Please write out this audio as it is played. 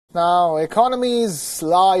Now, economies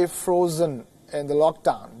lie frozen in the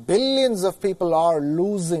lockdown. Billions of people are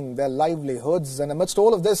losing their livelihoods, and amidst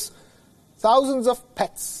all of this, thousands of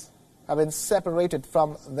pets have been separated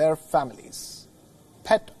from their families.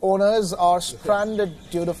 Pet owners are stranded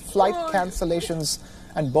due to flight cancellations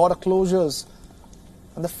and border closures,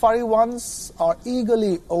 and the furry ones are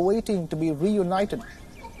eagerly awaiting to be reunited.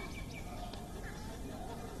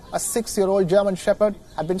 A 6-year-old German Shepherd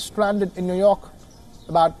had been stranded in New York,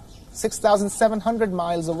 about 6,700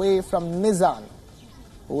 miles away from Nizan,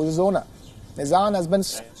 who is his owner. Nizan has been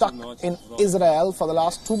stuck in Israel for the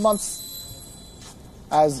last 2 months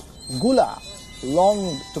as Gula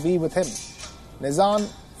longed to be with him. Nizan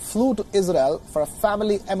flew to Israel for a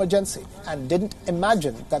family emergency and didn't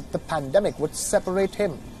imagine that the pandemic would separate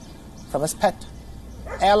him from his pet.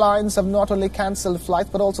 Airlines have not only cancelled flights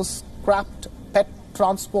but also scrapped pet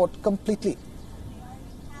transport completely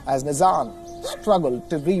as Nizan struggled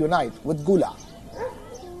to reunite with Gula.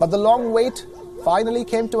 But the long wait finally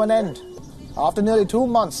came to an end. After nearly 2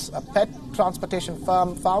 months, a pet transportation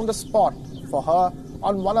firm found a spot for her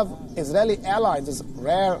on one of Israeli Airlines'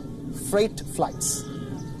 rare freight flights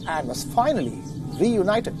and was finally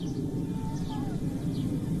reunited.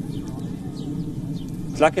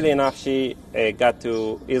 Luckily enough, she got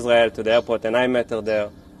to Israel, to the airport, and I met her there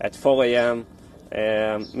at 4 a.m.,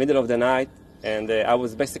 middle of the night, and I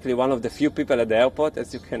was basically one of the few people at the airport,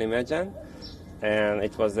 as you can imagine, and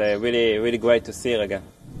it was really, really great to see her again.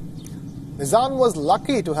 Nizan was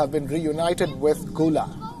lucky to have been reunited with Gula,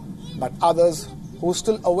 but others who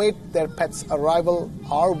still await their pets' arrival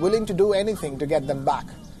are willing to do anything to get them back.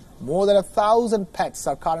 More than 1,000 pets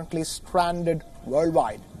are currently stranded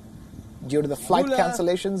worldwide due to the flight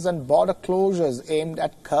cancellations and border closures aimed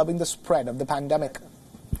at curbing the spread of the pandemic.